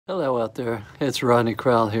Hello out there, it's Rodney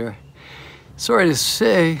Crowell here. Sorry to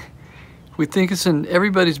say, we think it's in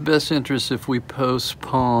everybody's best interest if we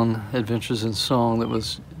postpone Adventures in Song that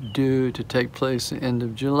was due to take place the end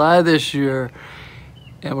of July this year,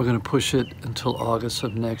 and we're going to push it until August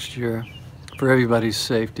of next year for everybody's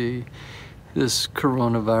safety. This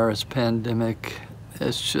coronavirus pandemic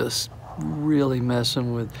is just really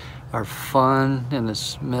messing with our fun, and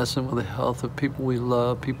it's messing with the health of people we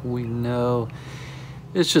love, people we know.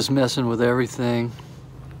 It's just messing with everything.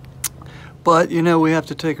 But you know, we have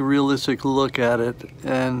to take a realistic look at it,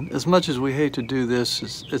 and as much as we hate to do this,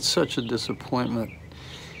 it's such a disappointment.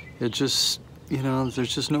 It just, you know,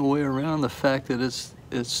 there's just no way around the fact that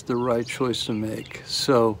it's the right choice to make.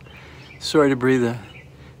 So sorry to be the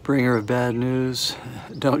bringer of bad news.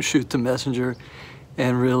 Don't shoot the messenger,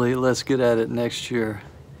 and really let's get at it next year,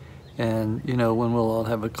 and you know, when we'll all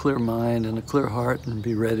have a clear mind and a clear heart and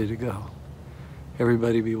be ready to go.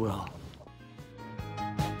 Everybody be well.